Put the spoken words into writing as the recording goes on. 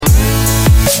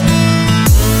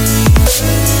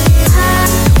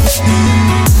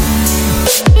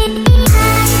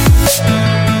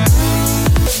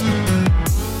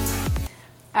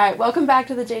right, welcome back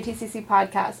to the JTCC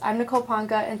podcast. I'm Nicole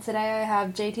Ponca, and today I have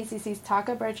JTCC's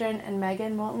Taka Bertrand and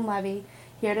Megan Moulton-Levy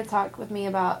here to talk with me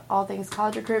about all things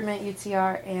college recruitment,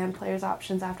 UTR, and players'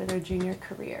 options after their junior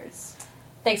careers.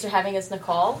 Thanks for having us,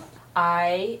 Nicole.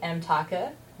 I am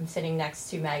Taka. I'm sitting next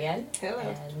to Megan. Hello.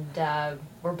 And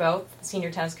we're both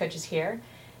senior tennis coaches here.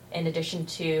 In addition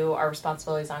to our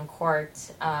responsibilities on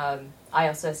court, I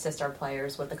also assist our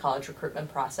players with the college recruitment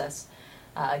process,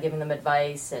 giving them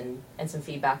advice and some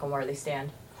feedback on where they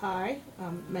stand. Hi,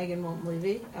 I'm Megan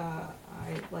Moulton-Levy. I,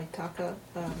 like Taka,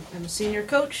 am a senior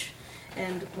coach,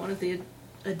 and one of the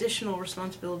additional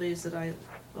responsibilities that I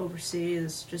oversee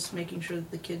is just making sure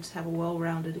that the kids have a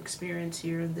well-rounded experience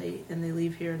here, and they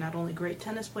leave here not only great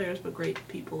tennis players but great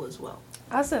people as well.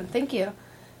 Awesome, thank you.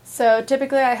 So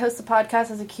typically I host the podcast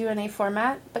as a Q&A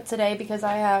format, but today, because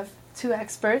I have two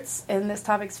experts in this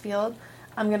topic's field,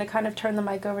 I'm going to kind of turn the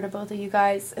mic over to both of you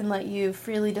guys and let you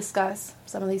freely discuss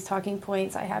some of these talking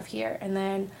points I have here, and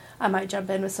then I might jump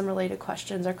in with some related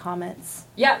questions or comments.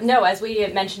 Yeah, no, as we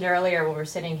had mentioned earlier when we were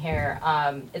sitting here,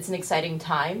 it's an exciting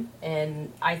time,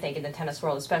 I think, in the tennis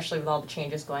world, especially with all the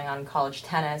changes going on in college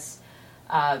tennis.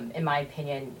 In my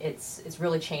opinion, it's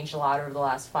really changed a lot over the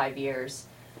last 5 years.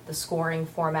 The scoring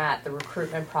format, the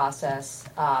recruitment process,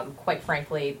 quite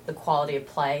frankly, the quality of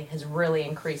play has really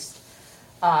improved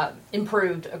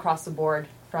across the board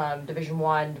from Division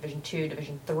I, Division II,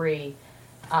 Division III.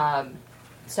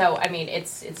 So, I mean,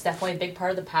 it's definitely a big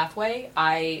part of the pathway.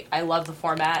 I love the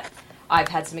format. I've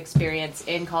had some experience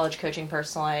in college coaching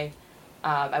personally.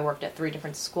 I worked at 3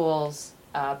 different schools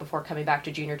before coming back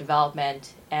to junior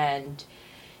development, and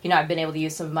I've been able to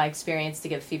use some of my experience to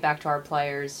give feedback to our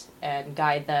players and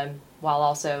guide them while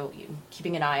also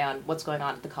keeping an eye on what's going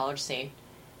on at the college scene.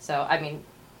 So, I mean,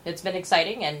 it's been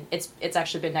exciting, and it's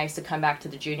actually been nice to come back to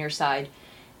the junior side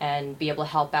and be able to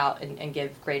help out and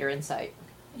give greater insight.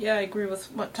 Yeah, I agree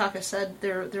with what Taka said.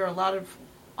 There are a lot of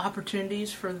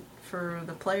opportunities for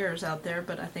the players out there,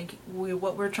 but I think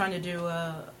what we're trying to do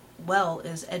well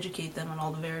is educate them on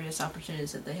all the various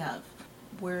opportunities that they have.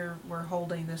 We're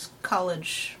holding this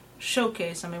college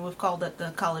showcase. I mean, we've called it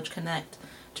the College Connect,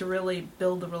 to really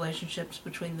build the relationships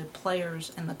between the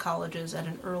players and the colleges at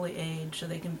an early age so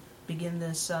they can begin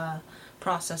this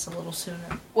process a little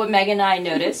sooner. What Megan and I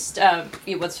noticed,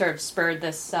 what sort of spurred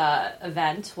this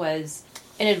event was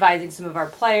in advising some of our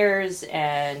players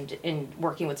and in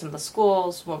working with some of the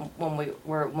schools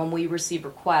when we receive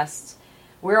requests,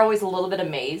 we're always a little bit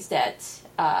amazed at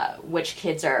which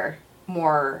kids are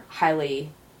more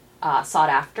highly sought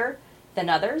after than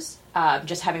others,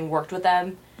 just having worked with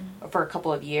them for a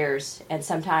couple of years. And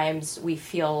sometimes we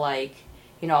feel like,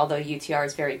 although UTR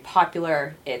is very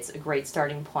popular, it's a great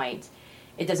starting point,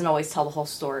 it doesn't always tell the whole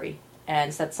story.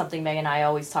 And so that's something Megan and I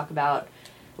always talk about.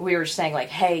 We were saying, like,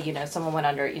 hey, someone went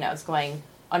under, is going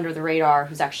under the radar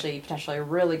who's actually potentially a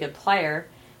really good player.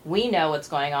 We know what's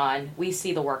going on. We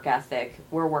see the work ethic.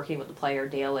 We're working with the player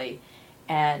daily.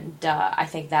 And I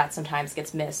think that sometimes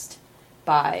gets missed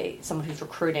by someone who's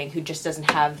recruiting, who just doesn't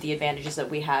have the advantages that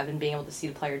we have in being able to see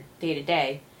the player day to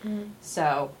day.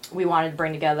 So we wanted to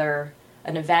bring together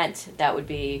an event that would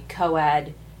be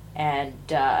co-ed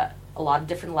and a lot of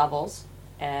different levels,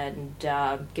 and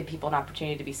give people an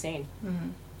opportunity to be seen. Mm-hmm.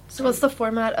 So what's the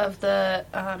format of the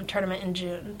tournament in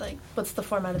June? Like, what's the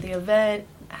format of the event?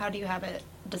 How do you have it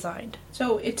designed?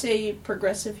 So it's a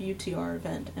progressive UTR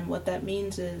event, and what that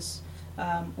means is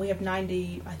we have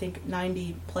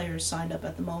 90 players signed up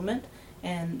at the moment,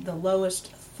 and the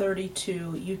lowest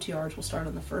 32 UTRs will start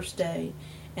on the first day,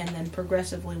 and then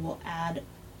progressively we'll add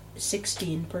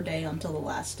 16 per day until the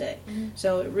last day. Mm-hmm.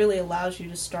 So it really allows you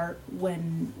to start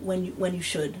when you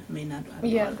should. I mean, not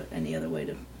any other way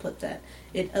to put that.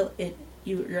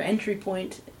 Your entry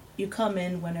point, you come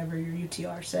in whenever your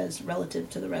UTR says relative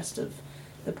to the rest of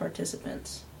the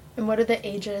participants. And what are the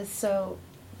ages? So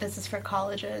this is for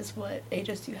colleges. What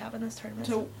ages do you have in this tournament?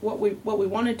 So what we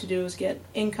wanted to do is get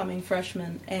incoming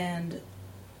freshmen and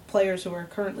players who are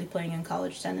currently playing in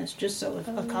college tennis, just so if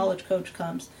a college coach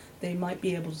comes, they might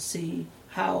be able to see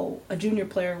how a junior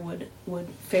player would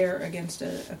fare against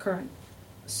a current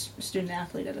student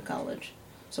athlete at a college.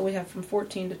 So we have from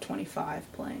 14 to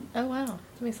 25 playing. Oh, wow.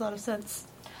 That makes a lot of sense.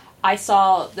 I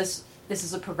saw this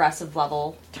is a progressive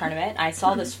level tournament. I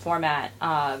saw this format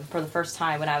for the first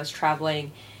time when I was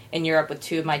traveling in Europe with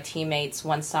 2 of my teammates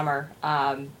one summer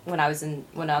when I was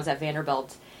at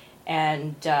Vanderbilt.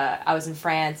 And I was in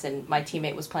France, and my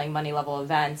teammate was playing money level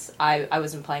events. I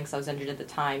wasn't playing because I was injured at the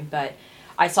time, but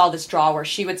I saw this draw where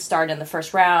she would start in the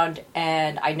first round,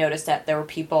 and I noticed that there were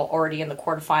people already in the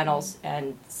quarterfinals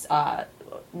and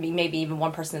maybe even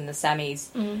one person in the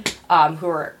semis who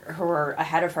were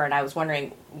ahead of her, and I was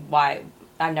wondering why.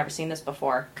 I've never seen this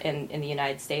before in the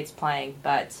United States playing,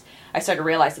 but I started to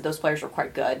realize that those players were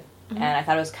quite good, and I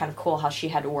thought it was kind of cool how she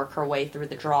had to work her way through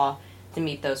the draw to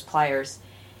meet those players.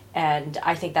 And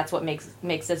I think that's what makes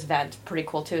this event pretty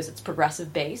cool too, is it's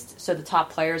progressive based. So the top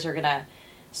players are going to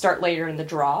start later in the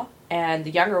draw, and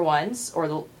the younger ones, or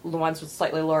the ones with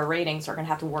slightly lower ratings, are going to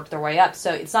have to work their way up.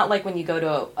 So it's not like when you go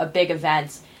to a big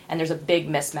event and there's a big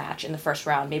mismatch in the first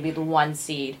round, maybe the 1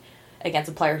 seed against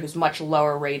a player who's much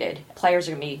lower rated. Players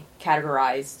are going to be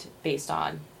categorized based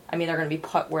on, they're going to be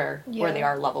put where they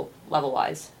are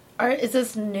level-wise. Is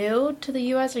this new to the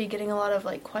U.S.? Are you getting a lot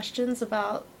of, questions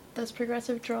about this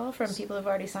progressive draw from people who've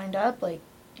already signed up?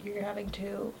 You're having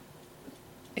to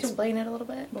explain it a little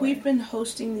bit? Or? We've been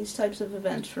hosting these types of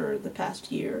events for the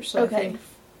past year, so okay. I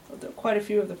think quite a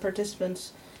few of the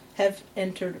participants have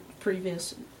entered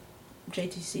previous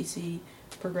JTCC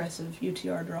progressive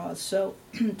UTR draws, so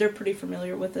they're pretty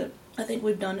familiar with it. I think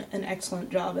we've done an excellent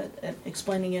job at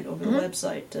explaining it over the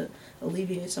website to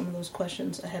alleviate some of those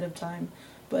questions ahead of time.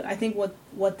 But I think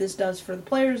what this does for the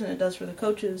players and it does for the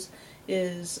coaches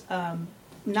is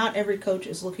not every coach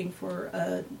is looking for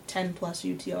a 10 plus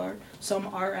UTR. Some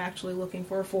are actually looking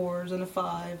for a 4s and a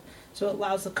 5. So it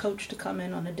allows the coach to come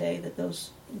in on a day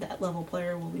that level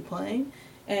player will be playing.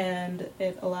 And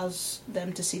it allows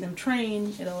them to see them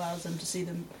train, it allows them to see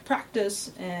them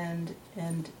practice, and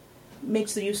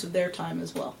makes the use of their time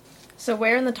as well. So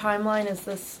where in the timeline is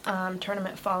this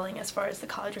tournament falling as far as the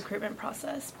college recruitment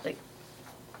process?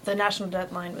 The national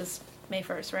deadline was May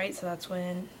 1st, right? So that's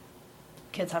when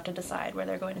kids have to decide where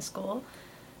they're going to school.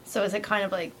 So is it kind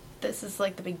of this is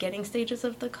the beginning stages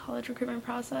of the college recruitment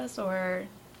process, or...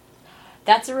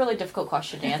 That's a really difficult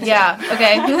question to answer. Yeah,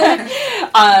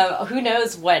 okay. Who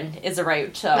knows when is the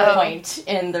right point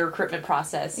in the recruitment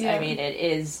process. Yeah.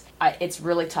 It's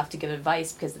really tough to give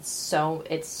advice because it's so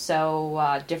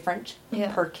different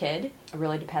per kid. It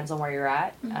really depends on where you're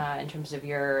at in terms of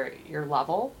your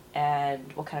level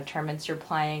and what kind of tournaments you're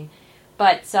playing.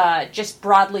 But just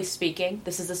broadly speaking,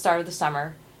 this is the start of the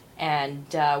summer, and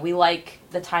we like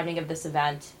the timing of this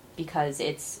event because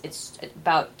it's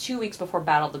about 2 weeks before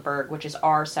Battle of the Berg, which is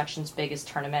our section's biggest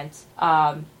tournament.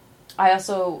 I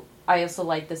also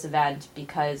like this event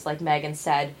because, like Megan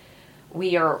said,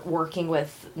 we are working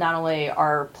with not only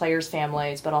our players'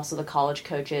 families, but also the college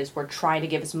coaches. We're trying to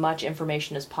give as much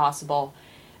information as possible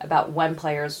about when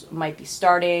players might be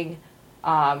starting.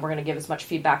 We're going to give as much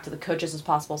feedback to the coaches as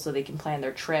possible so they can plan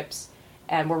their trips.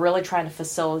 And we're really trying to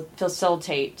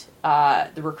facilitate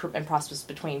the recruitment process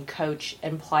between coach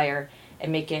and player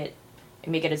and make it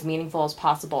as meaningful as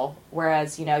possible.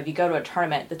 Whereas, if you go to a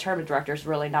tournament, the tournament director is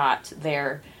really not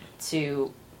there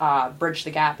to bridge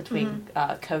the gap between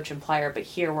coach and player. But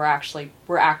here we're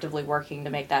actively working to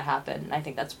make that happen. And I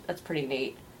think that's pretty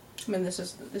neat. This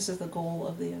is the goal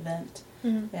of the event,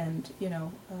 and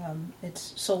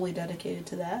it's solely dedicated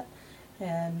to that.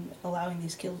 And allowing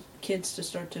these kids to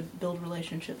start to build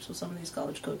relationships with some of these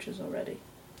college coaches already.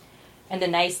 And the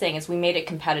nice thing is we made it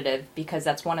competitive because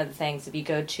that's one of the things. If you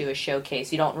go to a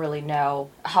showcase, you don't really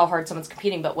know how hard someone's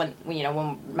competing. But when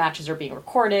matches are being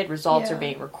recorded, results are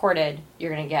being recorded,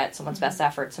 you're going to get someone's best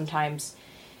effort. Sometimes,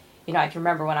 I can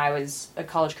remember when I was a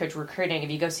college coach recruiting,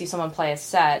 if you go see someone play a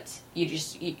set,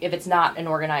 if it's not an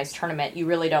organized tournament, you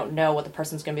really don't know what the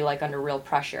person's going to be like under real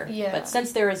pressure. Yeah. But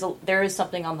since there is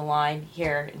something on the line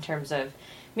here in terms of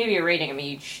maybe a rating,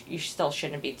 you still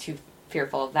shouldn't be too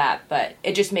fearful of that. But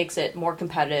it just makes it more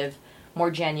competitive,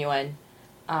 more genuine.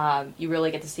 You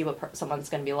really get to see what someone's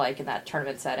going to be like in that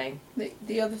tournament setting.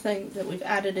 The other thing that we've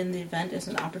added in the event is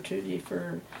an opportunity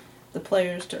for the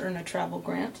players to earn a travel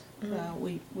grant.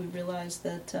 We realize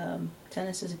that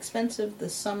tennis is expensive. The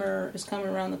summer is coming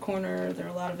around the corner. There are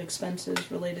a lot of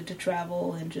expenses related to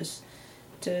travel and this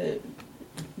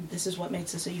is what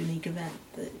makes this a unique event.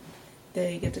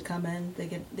 They get to come in, they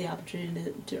get the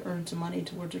opportunity to earn some money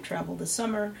towards their travel this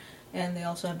summer, and they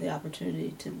also have the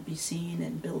opportunity to be seen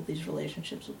and build these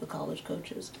relationships with the college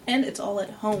coaches. And it's all at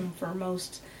home for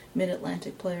most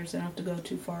Mid-Atlantic players. They don't have to go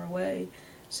too far away.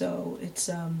 So it's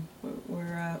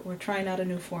we're trying out a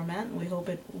new format, and we hope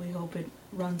it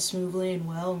runs smoothly and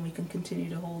well, and we can continue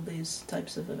to hold these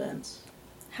types of events.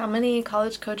 How many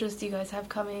college coaches do you guys have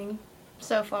coming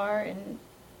so far, and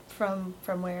from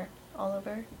where? All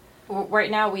over?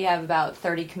 Right now we have about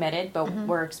 30 committed, but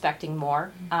we're expecting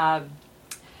more.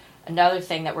 Another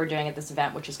thing that we're doing at this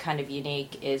event, which is kind of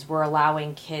unique, is we're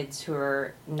allowing kids who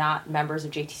are not members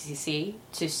of JTCC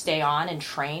to stay on and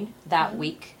train that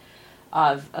week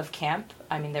of camp.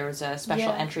 There was a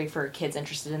special entry for kids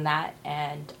interested in that,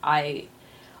 and I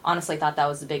honestly thought that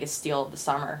was the biggest steal of the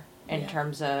summer in Yeah.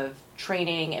 terms of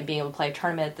training and being able to play a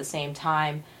tournament at the same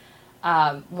time.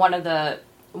 One of the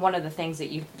things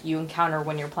that you encounter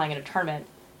when you're playing in a tournament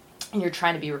and you're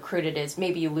trying to be recruited is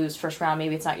maybe you lose first round,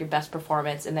 maybe it's not your best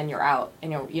performance, and then you're out,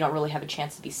 and you don't really have a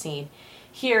chance to be seen.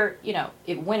 Here,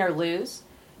 win or lose,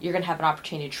 you're going to have an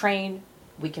opportunity to train.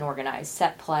 We can organize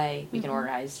set play. We can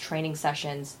organize training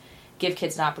sessions, give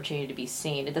kids an opportunity to be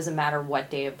seen. It doesn't matter what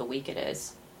day of the week it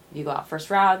is. If you go out first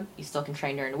round, you still can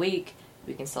train during the week.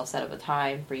 We can still set up a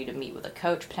time for you to meet with a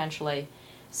coach potentially.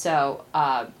 So,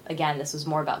 again, this was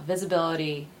more about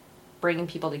visibility, bringing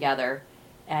people together,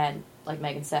 and like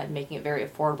Megan said, making it very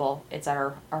affordable. It's at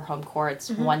our home courts,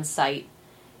 one site.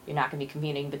 You're not going to be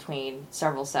commuting between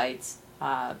several sites.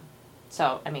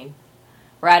 So, I mean,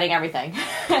 we're adding everything.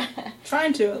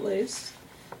 Trying to, at least.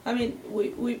 I mean,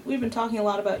 we've been talking a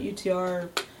lot about UTR,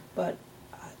 but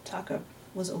Taka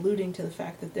was alluding to the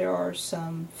fact that there are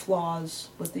some flaws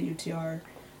with the UTR.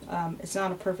 It's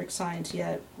not a perfect science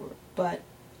yet, but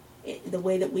the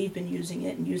way that we've been using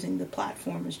it and using the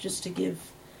platform is just to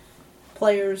give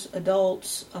players,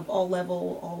 adults of all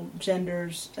level, all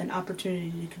genders, an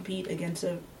opportunity to compete against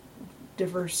a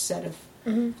diverse set of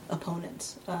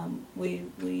opponents.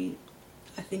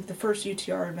 I think the first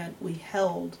UTR event we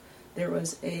held, there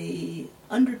was a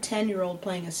under 10-year-old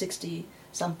playing a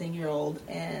 60-something-year-old,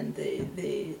 and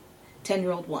the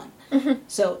 10-year-old won.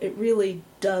 So it really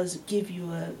does give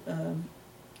you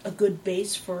a good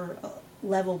base for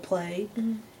level play,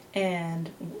 and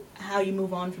how you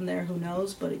move on from there, who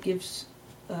knows, but it gives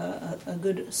a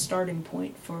good starting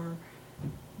point for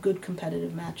good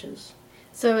competitive matches.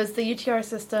 So is the UTR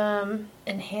system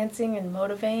enhancing and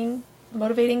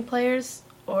motivating players,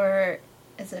 or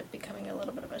is it becoming a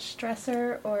little bit of a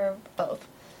stressor, or both?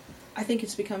 I think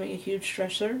it's becoming a huge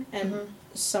stressor and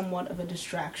somewhat of a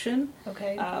distraction,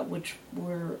 Okay. Which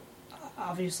we're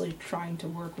obviously trying to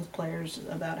work with players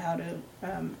about how to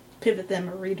pivot them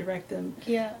or redirect them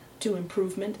Yeah. to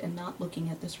improvement and not looking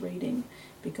at this rating,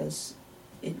 because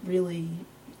it really,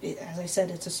 as I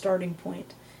said, it's a starting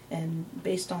point, and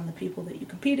based on the people that you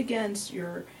compete against,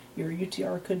 your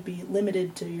UTR could be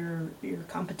limited to your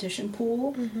competition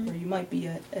pool, where you might be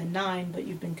a 9, but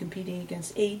you've been competing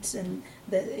against 8s, and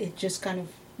that it just kind of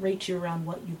rates you around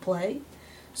what you play.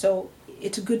 So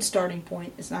it's a good starting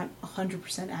point. It's not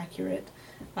 100% accurate,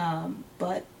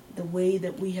 but the way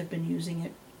that we have been using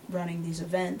it, running these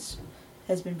events,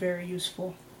 has been very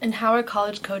useful. And how are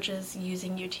college coaches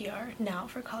using UTR now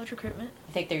for college recruitment?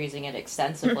 I think they're using it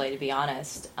extensively, to be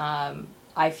honest.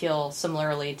 I feel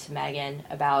similarly to Megan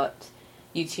about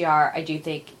UTR. I do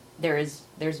think there's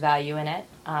value in it.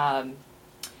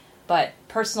 But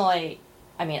personally,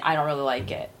 I mean, I don't really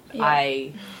like it. Yeah.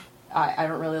 I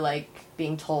don't really like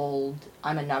being told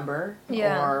I'm a number,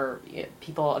 Yeah. or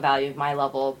people evaluate my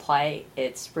level of play.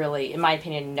 It's really, in my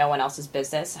opinion, no one else's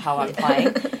business how I'm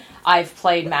playing. I've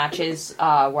played matches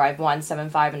where I've won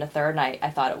 7-5 in the third, and I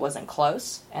thought it wasn't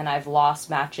close. And I've lost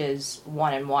matches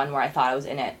 1-1 where I thought I was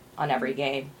in it on every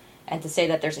game. And to say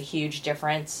that there's a huge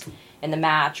difference in the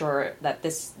match, or that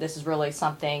this is really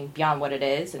something beyond what it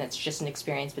is, and it's just an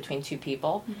experience between two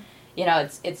people,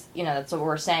 it's that's what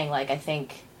we're saying. Like, I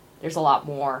think there's a lot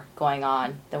more going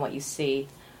on than what you see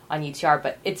on UTR,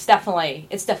 but it's definitely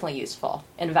useful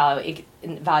in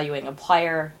evaluating a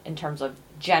player in terms of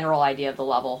general idea of the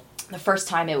level. The first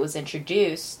time it was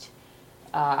introduced,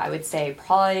 I would say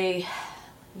probably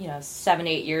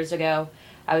 7-8 years ago,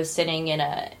 I was sitting in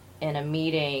a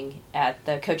meeting at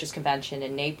the coaches convention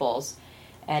in Naples,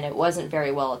 and it wasn't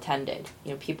very well attended.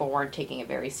 People weren't taking it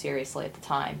very seriously at the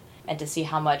time. And to see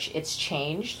how much it's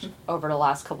changed over the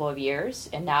last couple of years,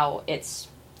 and now it's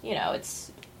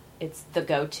the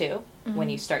go-to when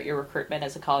you start your recruitment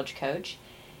as a college coach.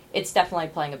 It's definitely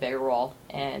playing a bigger role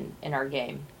in our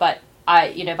game. But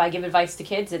if I give advice to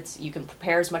kids, it's you can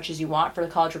prepare as much as you want for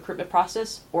the college recruitment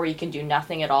process, or you can do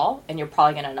nothing at all, and you're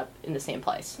probably going to end up in the same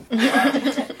place.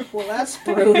 Well, that's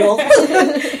brutal.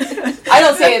 I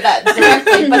don't say that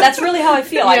directly, but that's really how I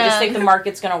feel. I just think the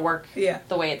market's going to work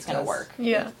the way it's going to work.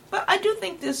 Yeah. But I do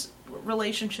think this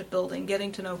relationship building,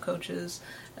 getting to know coaches,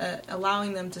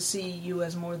 allowing them to see you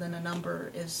as more than a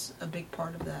number is a big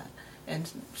part of that. And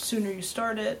sooner you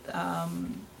start it,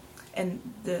 and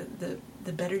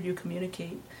the better you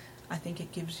communicate, I think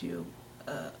it gives you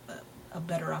a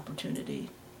better opportunity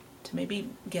to maybe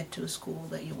get to a school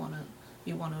that you want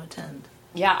to attend.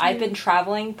 Yeah, I've been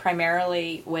traveling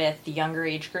primarily with the younger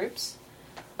age groups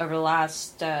over the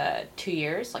last 2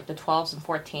 years, like the 12s and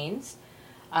 14s.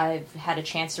 I've had a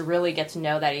chance to really get to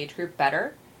know that age group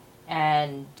better,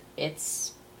 and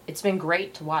it's been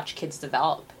great to watch kids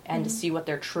develop and to see what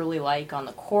they're truly like on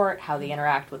the court, how they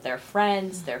interact with their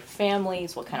friends, their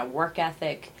families, what kind of work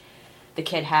ethic the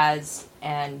kid has.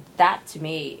 And that, to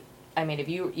me, I mean, if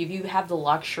you have the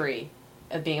luxury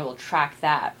of being able to track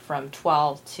that from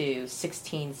 12 to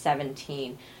 16,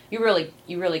 17, you really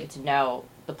get to know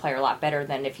the player a lot better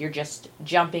than if you're just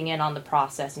jumping in on the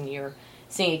process and you're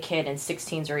seeing a kid in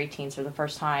 16s or 18s for the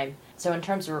first time. So in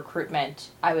terms of recruitment,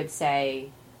 I would say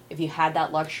if you had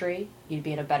that luxury, you'd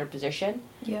be in a better position.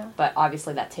 Yeah. But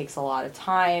obviously that takes a lot of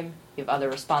time. You have other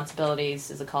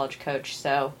responsibilities as a college coach,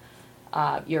 so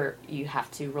you have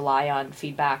to rely on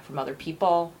feedback from other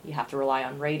people. You have to rely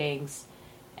on ratings,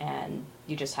 and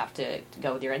you just have to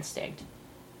go with your instinct.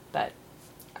 But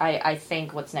I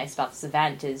think what's nice about this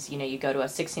event is, you go to a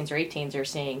 16s or 18s, you're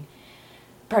seeing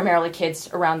primarily kids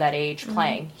around that age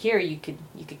playing. Here you could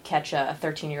catch a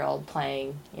 13-year-old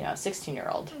playing, a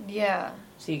 16-year-old. Yeah.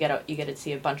 So you get to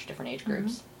see a bunch of different age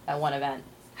groups at one event.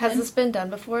 Has this been done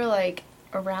before, like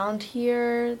around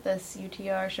here, this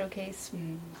UTR showcase?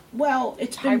 Well,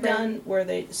 it's been Hybrid? done where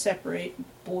they separate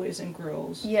boys and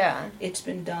girls. Yeah. It's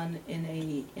been done in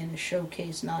a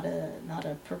showcase, not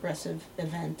a progressive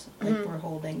event like we're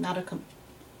holding. Not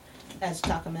as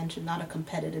Taka mentioned, not a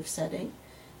competitive setting.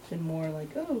 It's been more like,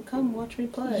 oh, come watch me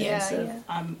play. Yeah, Instead of,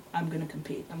 yeah. I'm going to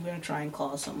compete. I'm going to try and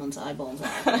claw someone's eyeballs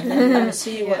out, and then you're going to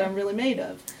see what Yeah. I'm really made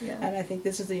of. Yeah. And I think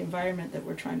this is the environment that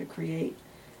we're trying to create,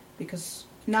 because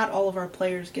not all of our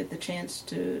players get the chance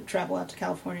to travel out to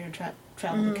California or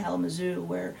travel to Kalamazoo,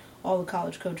 where all the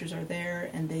college coaches are there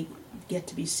and they get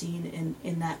to be seen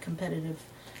in that competitive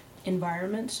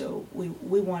environment. So we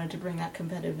wanted to bring that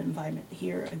competitive environment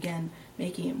here, again,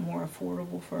 making it more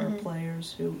affordable for our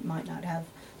players who might not have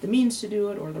the means to do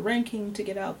it or the ranking to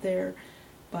get out there.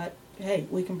 But hey,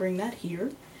 we can bring that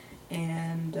here.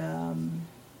 And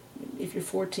if you're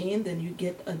 14, then you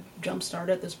get a jump start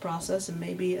at this process, and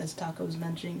maybe, as Taka was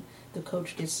mentioning, the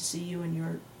coach gets to see you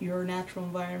in your natural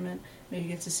environment, maybe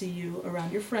gets to see you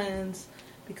around your friends,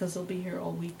 because they'll be here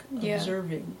all week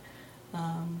observing.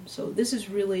 So this is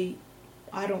really,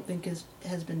 I don't think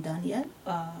has been done yet.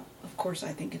 Of course,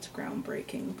 I think it's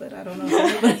groundbreaking, but I don't know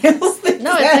if anybody else thinks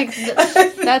No,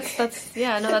 that. that's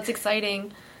that's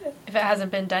exciting. If it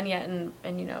hasn't been done yet, and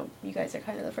you guys are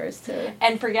kind of the first to.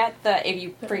 And forget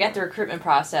the recruitment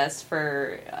process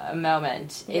for a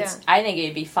moment. Yeah. I think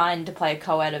it'd be fun to play a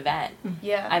co-ed event.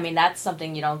 Yeah. I mean, that's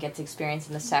something you don't get to experience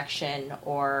in the section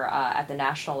or at the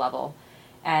national level.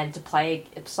 And to play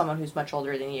someone who's much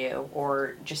older than you,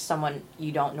 or just someone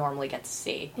you don't normally get to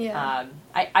see. Yeah.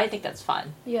 I think that's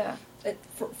fun. Yeah.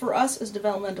 For us as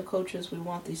developmental coaches, we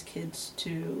want these kids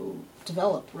to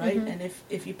develop, right? Mm-hmm. And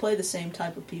if you play the same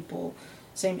type of people,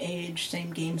 same age,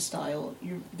 same game style,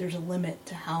 there's a limit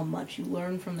to how much you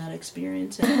learn from that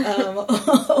experience. And,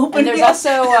 And there's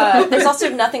also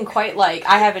nothing quite like,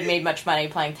 I haven't made much money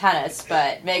playing tennis,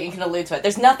 but Megan can allude to it.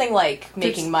 There's nothing like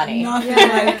making money Nothing Yeah.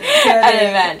 like at an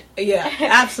event. Yeah,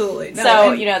 absolutely. No,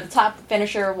 So, and the top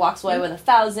finisher walks away with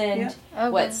 1,000. Yeah. Okay.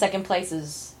 What, second place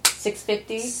is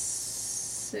 $650?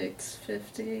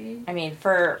 $650. I mean,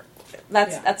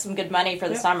 that's some good money for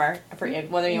the Yep. summer. For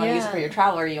whether you want to use it for Yeah. your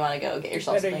travel or you want to go get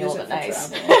yourself Better something a use little it bit for nice.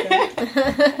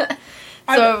 travel, okay?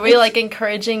 So are we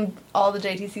encouraging all the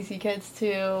JTCC kids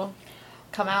to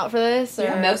come out for this? Or?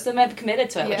 Yeah, Most of them have committed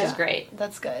to it, which Yeah. is great.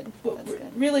 That's good. But That's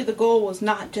good. really, the goal was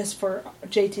not just for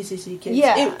JTCC kids.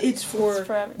 Yeah. It's for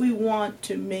everyone. we want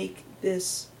to make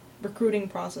this recruiting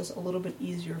process a little bit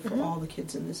easier for Mhm. all the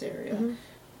kids in this area. Mhm.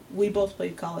 We both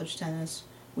played college tennis.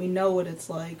 We know what it's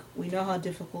like. We know how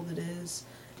difficult it is.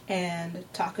 And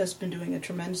Taka's been doing a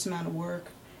tremendous amount of work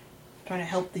trying to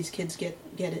help these kids get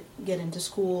into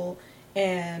school.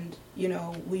 And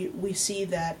we see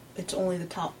that it's only the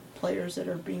top players that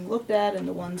are being looked at, and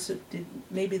the ones that did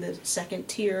maybe the second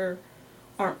tier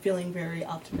aren't feeling very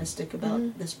optimistic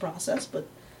about this process. But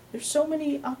there's so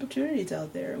many opportunities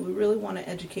out there. We really want to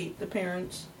educate the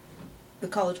parents, the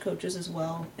college coaches as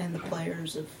well, and the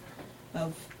players of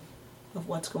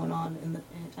what's going on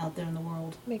out there in the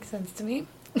world. Makes sense to me.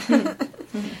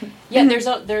 Yeah, there's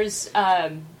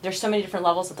so many different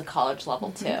levels at the college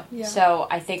level too. Yeah. So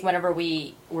I think whenever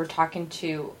we're talking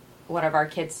to one of our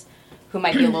kids who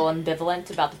might be a little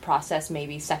ambivalent about the process,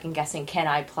 maybe second guessing, can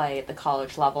I play at the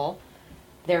college level?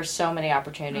 There's so many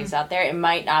opportunities out there. It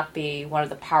might not be one of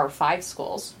the Power 5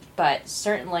 schools, but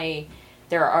certainly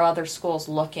there are other schools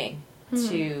looking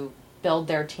to build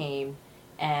their team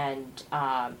and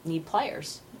need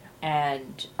players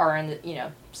and are in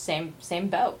the same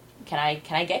boat. Can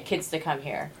I get kids to come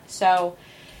here? So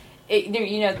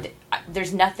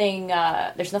there's nothing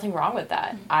wrong with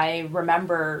that. I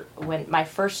remember when my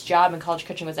first job in college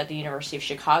coaching was at the University of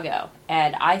Chicago,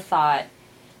 and I thought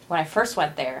when I first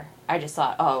went there, I just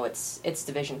thought, oh, it's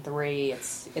Division III,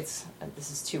 it's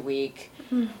this is too weak,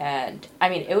 and I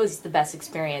mean, it was the best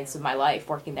experience of my life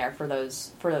working there for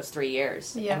those 3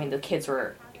 years. Yeah. I mean, the kids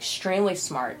were extremely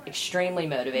smart, extremely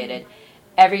motivated.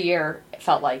 Every year it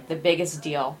felt like the biggest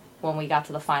deal. When we got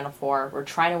to the Final Four, we're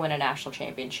trying to win a national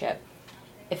championship.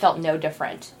 It felt no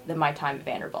different than my time at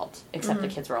Vanderbilt, except the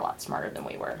kids were a lot smarter than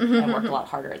we were and worked a lot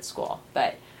harder at school.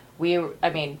 But we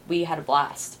had a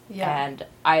blast, and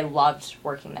I loved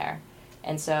working there.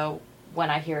 And so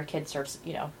when I hear a kid starts,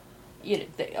 a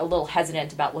little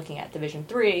hesitant about looking at Division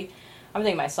III, I'm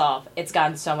thinking to myself, it's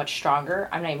gotten so much stronger.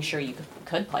 I'm not even sure you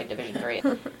could play Division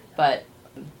III, but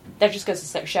that just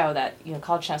goes to show that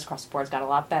college tennis across the board has got a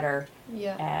lot better,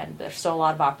 and there's still a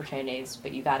lot of opportunities,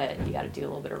 but you gotta do a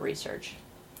little bit of research.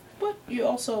 But you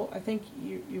also, I think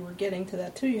you were getting to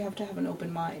that too. You have to have an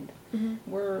open mind.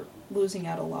 We're losing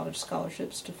out a lot of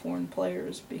scholarships to foreign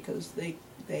players because they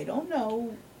don't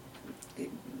know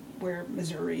where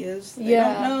Missouri is. They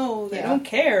don't know. They don't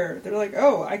care. They're like,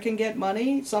 oh, I can get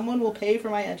money. Someone will pay for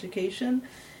my education,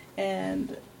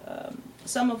 and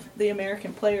some of the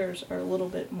American players are a little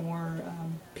bit more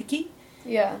picky.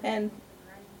 Yeah. And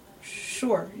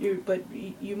sure,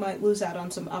 you might lose out on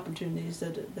some opportunities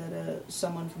that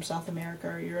someone from South America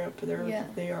or Europe,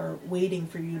 they are waiting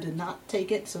for you to not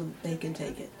take it so they can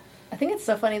take it. I think it's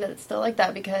so funny that it's still like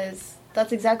that because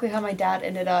that's exactly how my dad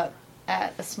ended up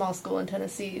at a small school in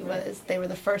Tennessee. Was they were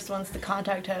the first ones to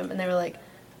contact him, and they were like,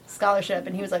 scholarship,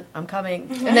 and he was like, I'm coming.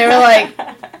 And they were like,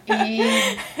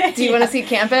 do you want to see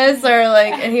campus? Or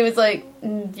like, and he was like,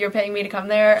 you're paying me to come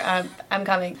there? I'm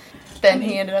coming. Then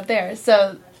he ended up there.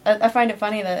 So I find it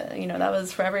funny that, that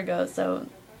was forever ago. So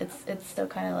it's still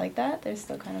kind of like that. There's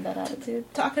still kind of that attitude.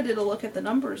 Taka did a look at the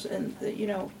numbers, and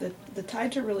the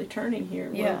tides are really turning here,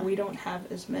 where we don't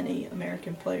have as many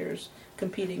American players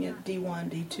competing at D1,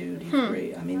 D2,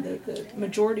 D3. I mean, the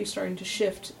majority is starting to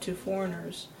shift to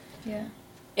foreigners. Yeah.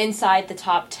 Inside the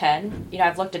top 10,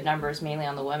 I've looked at numbers mainly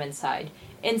on the women's side.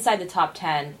 Inside the top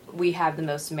 10, we have the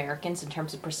most Americans in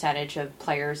terms of percentage of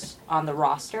players on the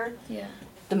roster. Yeah.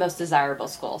 The most desirable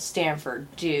schools, Stanford,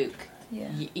 Duke,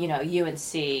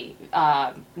 UNC, you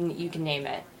can name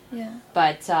it. Yeah.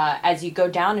 But as you go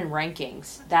down in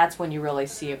rankings, that's when you really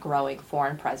see a growing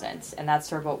foreign presence. And that's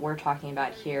sort of what we're talking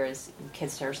about here is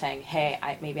kids that are saying, hey,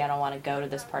 maybe I don't want to go to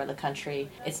this part of the country.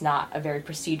 It's not a very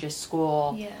prestigious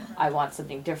school. Yeah. I want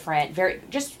something different.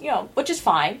 Which is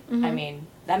fine. I mean,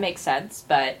 that makes sense.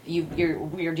 But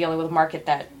you're dealing with a market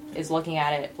that is looking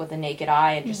at it with a naked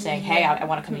eye and just saying, hey, I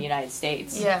want to come to the United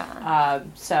States. Yeah.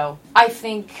 So I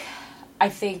think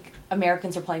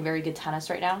Americans are playing very good tennis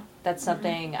right now. That's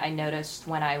something I noticed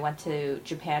when I went to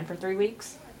Japan for 3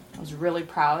 weeks. I was really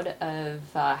proud of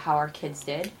how our kids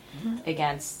did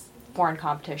against foreign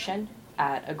competition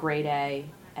at a grade A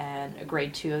and a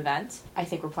grade 2 event. I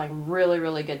think we're playing really,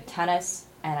 really good tennis,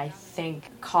 and I think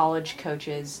college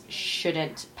coaches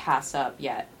shouldn't pass up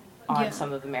yet on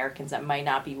some of Americans that might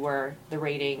not be where the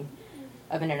rating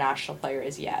of an international player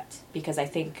is yet, because I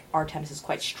think our tennis is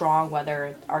quite strong.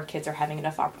 Whether our kids are having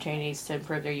enough opportunities to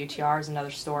improve their UTR is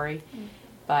another story.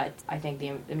 But I think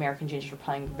the American juniors are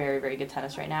playing very, very good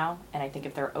tennis right now, and I think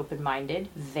if they're open-minded,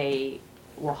 they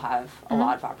will have a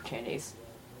lot of opportunities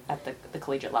at the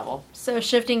collegiate level. So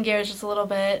shifting gears just a little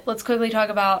bit, let's quickly talk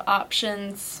about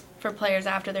options for players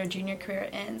after their junior career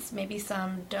ends. Maybe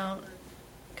some don't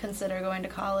consider going to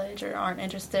college or aren't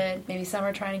interested. Maybe some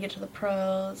are trying to get to the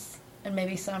pros. And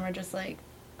maybe some are just like,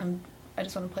 I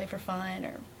just want to play for fun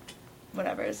or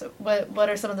whatever. So what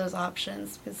are some of those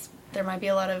options? Because there might be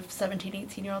a lot of 17,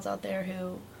 18-year-olds out there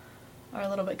who are a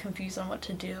little bit confused on what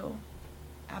to do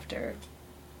after,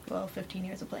 15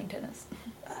 years of playing tennis.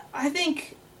 I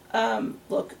think,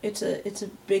 look, it's a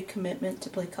big commitment to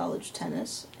play college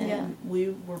tennis. And we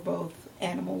were both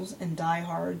animals and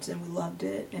diehards, and we loved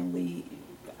it. And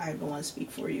I don't want to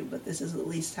speak for you, but this is at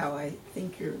least how I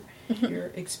think your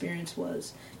experience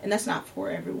was. And that's not for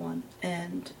everyone.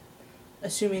 And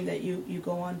assuming that you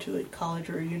go on to a college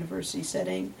or a university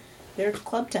setting, there's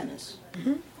club tennis.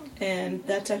 And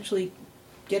that's actually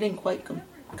getting quite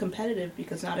competitive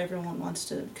because not everyone wants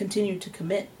to continue to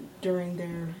commit during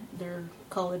their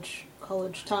college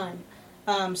time.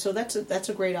 So that's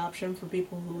a great option for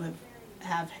people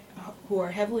who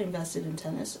are heavily invested in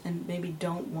tennis and maybe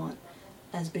don't want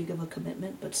as big of a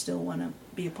commitment, but still want to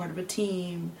be a part of a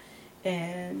team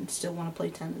and still want to play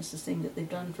tennis, this thing that they've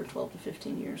done for 12 to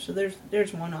 15 years. So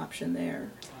there's one option there.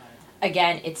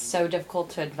 again, it's so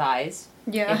difficult to advise.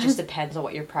 Yeah. It just depends on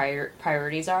what your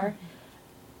priorities are.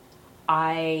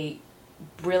 I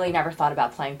really never thought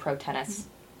about playing pro tennis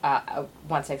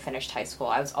once I finished high school.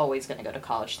 I was always going to go to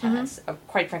college tennis.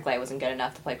 Quite frankly, I wasn't good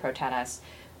enough to play pro tennis.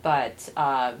 But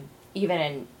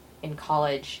even in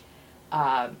college,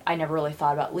 I never really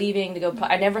thought about leaving to go play.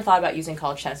 I never thought about using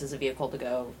college tennis as a vehicle to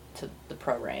go to the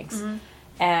pro ranks.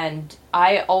 And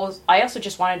I also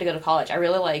just wanted to go to college. I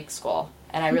really like school,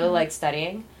 and I really like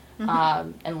studying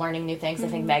and learning new things. I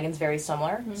think Megan's very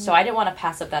similar. So I didn't want to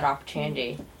pass up that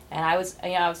opportunity. And I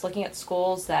was looking at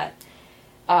schools that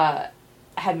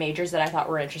had majors that I thought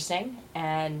were interesting,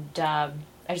 and I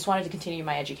just wanted to continue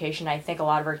my education. I think a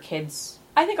lot of our kids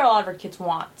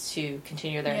want to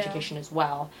continue their education as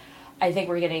well. I think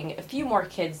we're getting a few more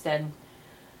kids than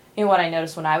what I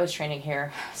noticed when I was training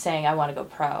here, saying I want to go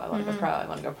pro, I want to go pro, I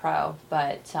want to go pro.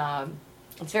 But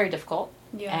it's very difficult.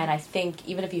 Yeah. And I think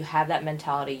even if you have that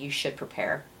mentality, you should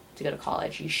prepare to go to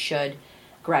college. You should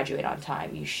graduate on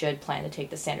time. You should plan to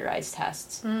take the standardized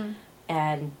tests.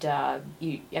 And I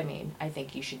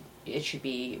think it should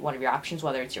be one of your options,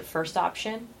 whether it's your first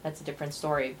option. That's a different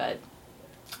story. But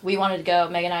we wanted to go.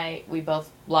 Meg and I, we both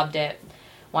loved it.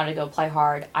 Wanted to go play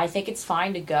hard. I think it's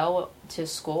fine to go to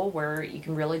school where you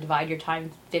can really divide your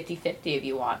time 50-50 if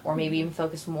you want, or maybe even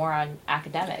focus more on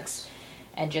academics,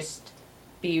 and just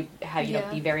be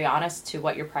very honest to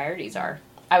what your priorities are.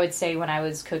 I would say when I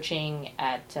was coaching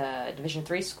at Division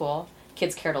III school,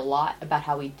 kids cared a lot about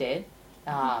how we did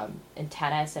in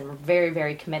tennis, and were very,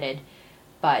 very committed.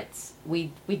 But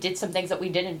we did some things that we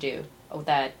didn't do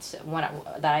that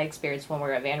I experienced when we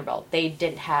were at Vanderbilt. They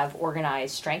didn't have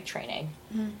organized strength training.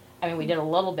 I mean, we did a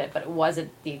little bit, but it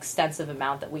wasn't the extensive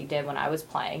amount that we did when I was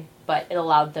playing. But it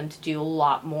allowed them to do a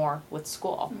lot more with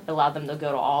school. It allowed them to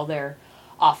go to all their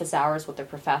office hours with their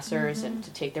professors and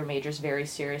to take their majors very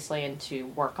seriously and to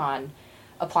work on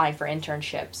applying for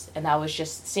internships. And that was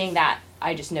just seeing that,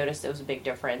 I just noticed it was a big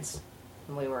difference.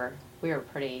 And we were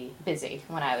pretty busy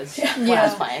when I was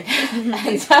playing.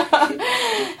 And so,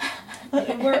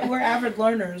 we're avid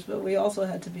learners, but we also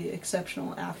had to be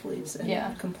exceptional athletes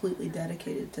and completely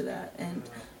dedicated to that. And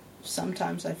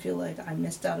sometimes I feel like I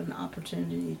missed out an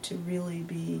opportunity to really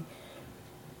be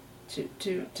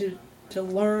to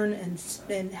learn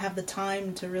and have the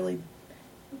time to really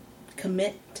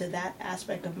commit to that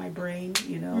aspect of my brain,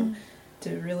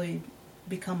 to really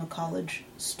become a college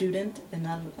student and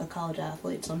not a college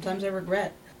athlete. Sometimes I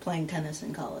regret playing tennis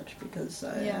in college because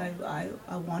I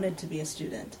wanted to be a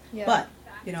student. Yeah. But,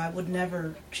 I would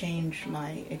never change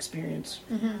my experience,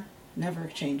 never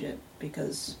change it,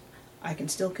 because I can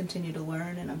still continue to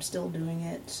learn and I'm still doing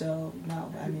it. So,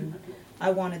 no, I mean,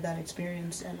 I wanted that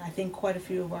experience, and I think quite a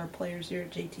few of our players here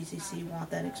at JTCC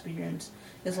want that experience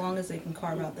as long as they can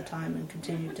carve out the time and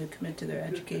continue to commit to their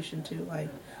education too.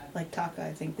 Like Taka,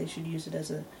 I think they should use it as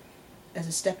a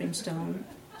stepping stone.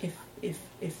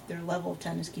 If their level of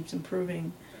tennis keeps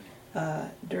improving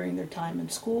during their time in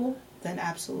school, then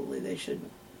absolutely they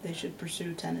should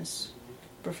pursue tennis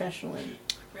professionally.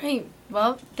 Right.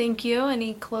 Well, thank you.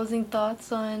 Any closing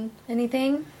thoughts on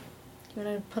anything? You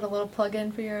want to put a little plug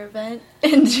in for your event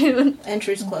in June?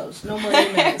 Entries closed. No more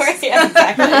emails. Yeah,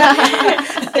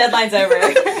 exactly. Deadline's over.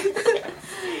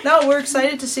 No, we're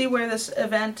excited to see where this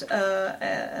event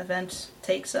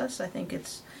takes us. I think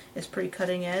it's pretty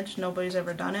cutting edge. Nobody's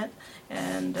ever done it,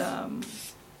 and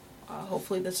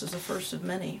hopefully this is the first of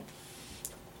many.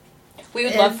 We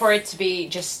would love for it to be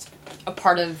just a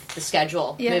part of the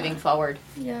schedule moving forward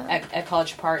at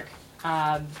College Park.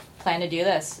 Plan to do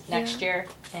this next year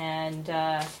and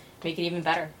make it even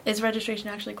better. Is registration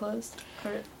actually closed?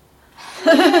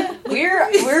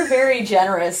 We're very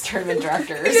generous tournament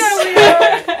directors.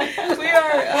 Yeah, we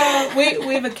are.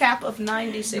 We have a cap of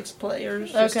 96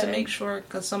 players just to make sure,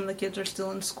 because some of the kids are still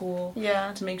in school.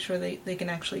 Yeah. To make sure they can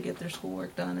actually get their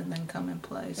schoolwork done and then come and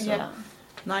play. So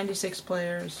 96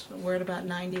 players. We're at about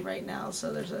 90 right now,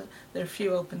 so there are a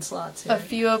few open slots here. A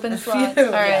few open slots.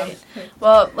 All right.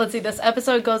 Well, let's see. This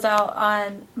episode goes out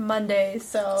on Monday,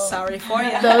 so sorry for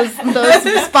you. Those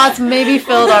spots may be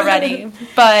filled already,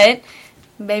 but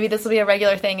maybe this will be a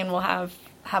regular thing, and we'll have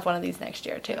one of these next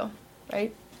year too,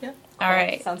 right? Yep. All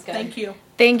right. Sounds good. Thank you.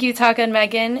 Thank you, Taka and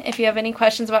Megan. If you have any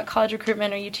questions about college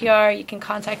recruitment or UTR, you can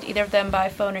contact either of them by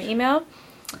phone or email.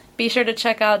 Be sure to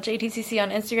check out JTCC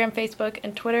on Instagram, Facebook,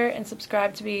 and Twitter, and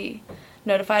subscribe to be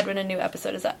notified when a new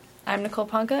episode is up. I'm Nicole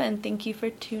Ponca, and thank you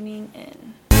for tuning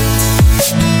in.